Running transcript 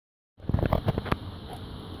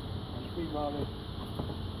speed bump.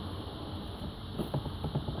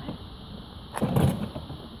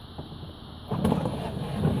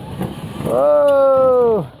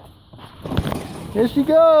 Whoa! Here she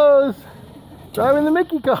goes! Driving the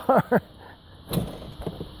Mickey car!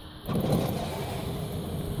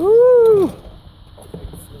 Woo!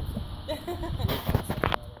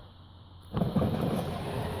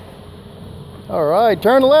 Alright,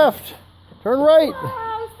 turn left! Turn right!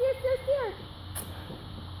 Oh, steer.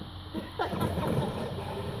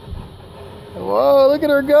 Whoa, look at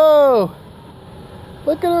her go!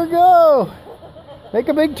 Look at her go! Make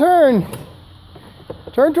a big turn!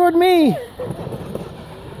 Turn toward me!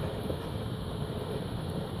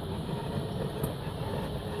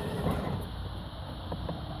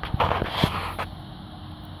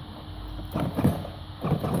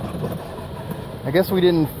 I guess we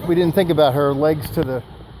didn't think about her legs to the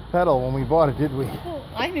pedal when we bought it, did we?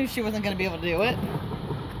 I knew she wasn't going to be able to do it.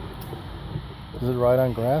 Does it ride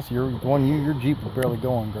on grass? Your Jeep will barely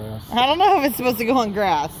go on grass. I don't know if it's supposed to go on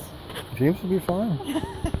grass. It seems to be fine.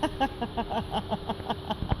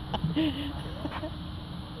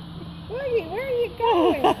 Where are you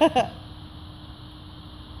going?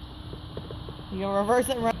 You gonna reverse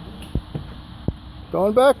it and run?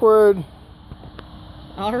 Going backward.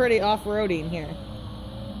 Already off-roading here.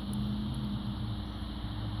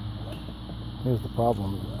 Here's the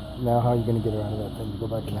problem. Now how are you going to get her out of that thing to go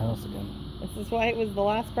back in the house again? This is why it was the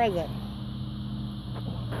last present.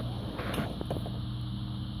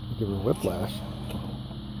 Give her whiplash.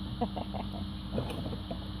 I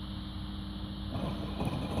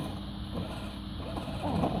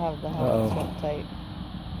have the house so tight.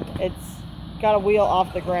 It's got a wheel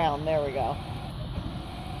off the ground. There we go.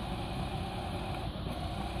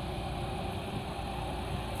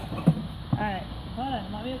 Alright, hold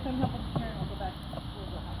on. Let me come help with the steering. I'll go back.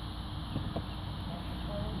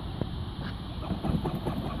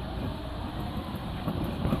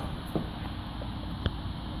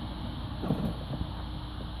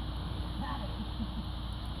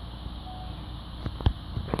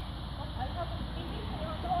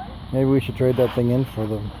 Maybe we should trade that thing in for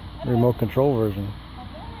the remote control version.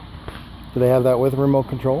 Do they have that with remote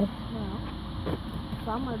control? No.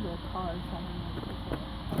 Some of the cars have remote control.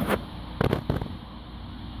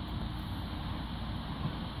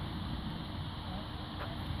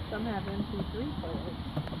 Some have MP3 players.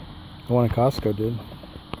 The one at Costco did.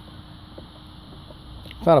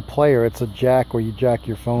 It's not a player, it's a jack where you jack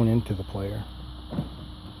your phone into the player.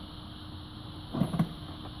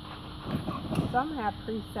 Some have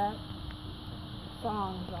preset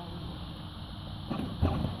songs on them.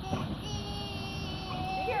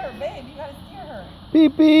 Steer her, babe. You gotta steer her.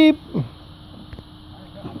 Beep, beep.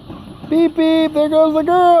 Beep, beep. There goes the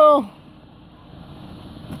girl.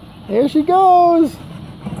 Here she goes.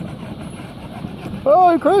 Oh,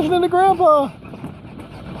 I'm crashing into Grandpa.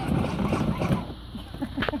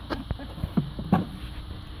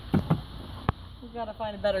 We've got to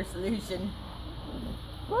find a better solution.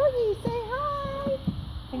 Boogie, say hi.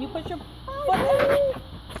 Can you put your foot down?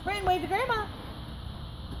 Spring, wave to Grandma.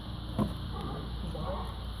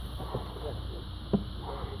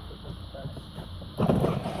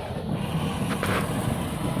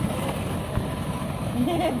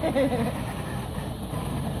 Good.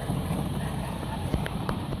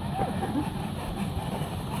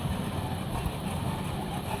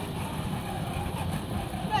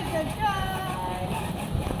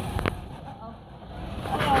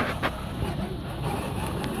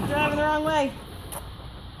 Driving the wrong way.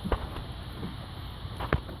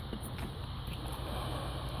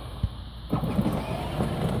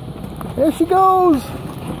 There she goes.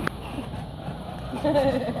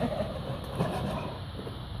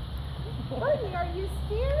 Boogie, are you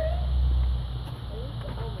steering?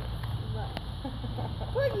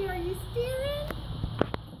 Boogie, are you steering?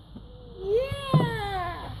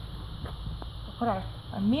 Yeah. Put our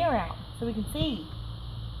mirror out so we can see.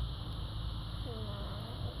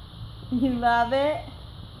 You love it?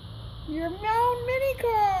 Your own mini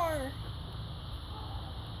car.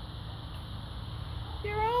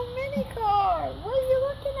 Your own mini car. What are you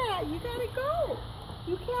looking at? You gotta go.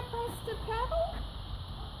 You can't press the pedal.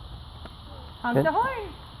 Honk the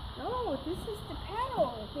horn. No, this is the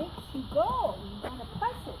pedal. It makes you go. You gotta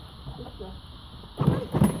press it.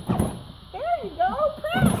 There you go.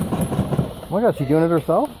 Press. Oh my God, she's doing it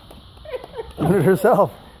herself? Doing it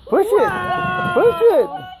herself. Push it. Wow. Push it.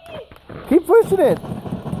 Keep pushing it.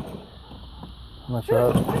 I'm not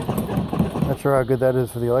sure how good that is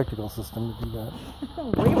for the electrical system to do that.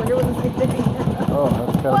 We were doing the same thing. Oh,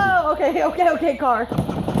 that's gotta Whoa, okay, car.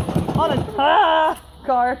 On a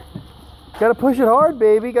car. Gotta push it hard,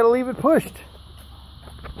 baby. Gotta leave it pushed.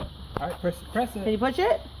 All right, press it. Can you push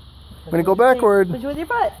it? I'm gonna go backward. Push it with your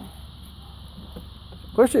foot.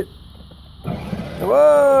 Push it.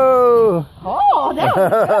 Whoa! Oh, that was a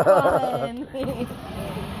good one.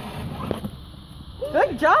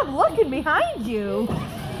 Good job looking behind you.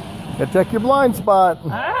 Gotta check your blind spot. All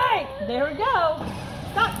right, there we go.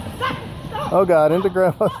 Stop. Oh God, into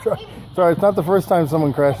Grandma's truck. Sorry, it's not the first time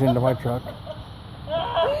someone crashed into my truck.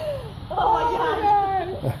 Oh my God.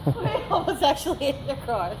 We almost actually hit your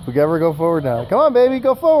car. We ever go forward now. Come on, baby,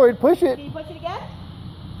 go forward. Push it. Can you push it again?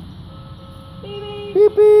 Beep,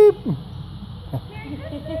 Beep, beep.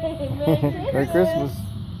 Merry Christmas.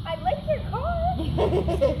 I like your car.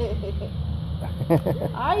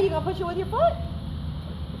 Alright, you gonna push it with your foot?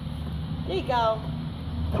 There you go.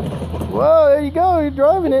 Whoa, there you go. You're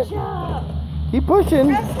driving it. Good job. Keep pushing.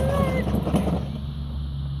 Press it.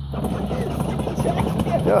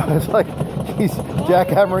 Yeah, it's like he's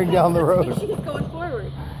jackhammering down the road. She's going forward.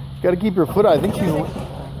 You gotta keep your foot out. I think she's.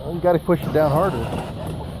 You gotta push it down harder.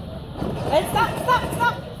 And stop.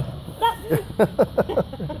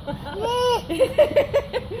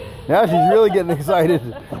 Now she's really getting excited.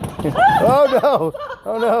 Oh no!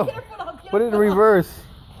 Oh no! Put it in reverse.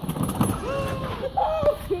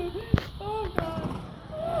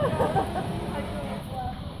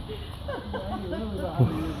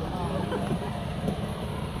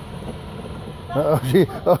 Oh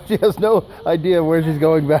God. She has no idea where she's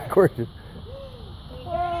going backward.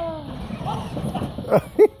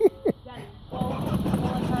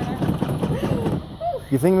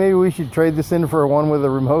 You think maybe we should trade this in for one with a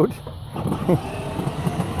remote?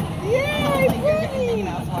 Yay, Minnie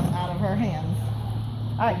Mouse one out of her hands.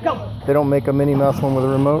 All right, go. They don't make a Minnie Mouse one with a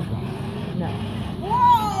remote? No.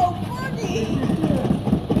 Whoa, Boogie!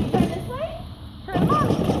 Turn this way. Turn them on.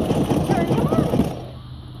 Turn them on.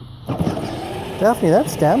 Daphne,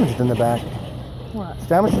 that's damaged in the back. What? It's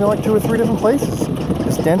damaged in like 2 or 3 different places.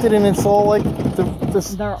 It's dented and it's all like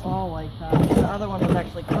this. They're all like that. The other one was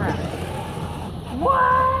actually cracked.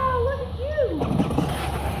 Wow, look at you!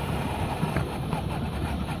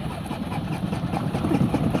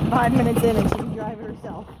 5 minutes in and she can drive it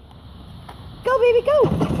herself. Go, baby, go!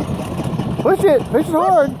 Push it! Push it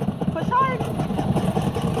hard! Push hard!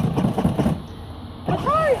 Push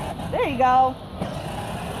hard! There you go.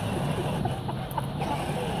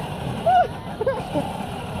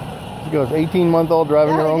 She goes 18-month-old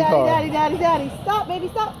driving her own car. Daddy. Stop, baby,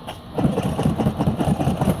 stop.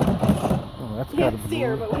 Oh, that's Can't gotta be see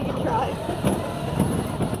her, but we can try.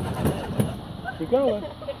 Keep going.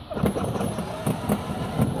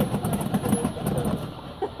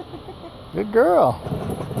 Good girl.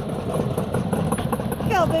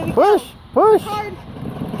 Go, baby. Push! Go. Push! Hard.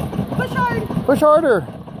 Push hard. Push harder!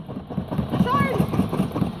 Push hard.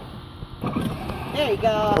 There you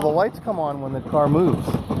go. Well, the lights come on when the car moves.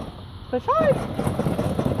 Push hard.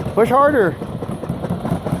 Push harder!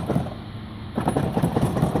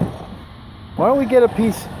 Why don't we get a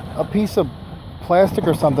piece of plastic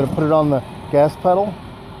or something and put it on the gas pedal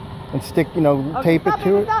and stick, Okay, tape stop, it to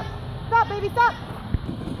baby, it? Stop, baby, stop.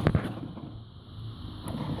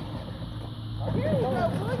 Here you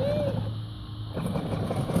go, Boogie.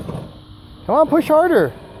 Come on, push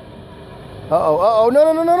harder. Uh-oh,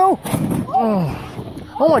 no.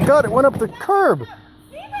 Oh my God, it went up the curb.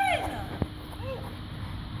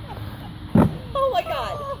 Oh my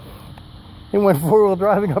God. It went 4-wheel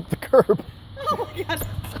driving up the curb. Oh my God.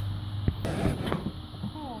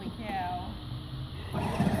 Holy cow.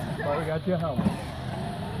 Oh, we got you a helmet.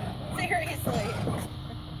 Seriously.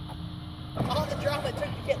 All the drama it took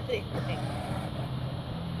to get the thing.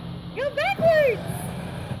 Go backwards.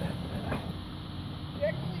 She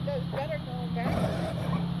actually does better going backwards.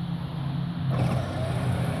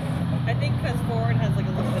 I think because forward has like a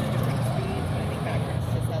little bit of different speeds, but I think backwards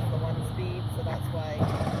just has the one speed, so that's why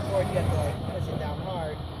forward you have to like push it down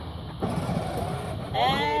hard.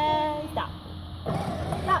 And stop.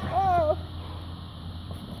 Stop. Oh.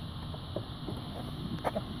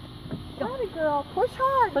 Got it, girl. Push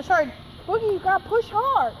hard. Push hard. Boogie, you gotta push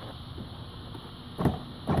hard.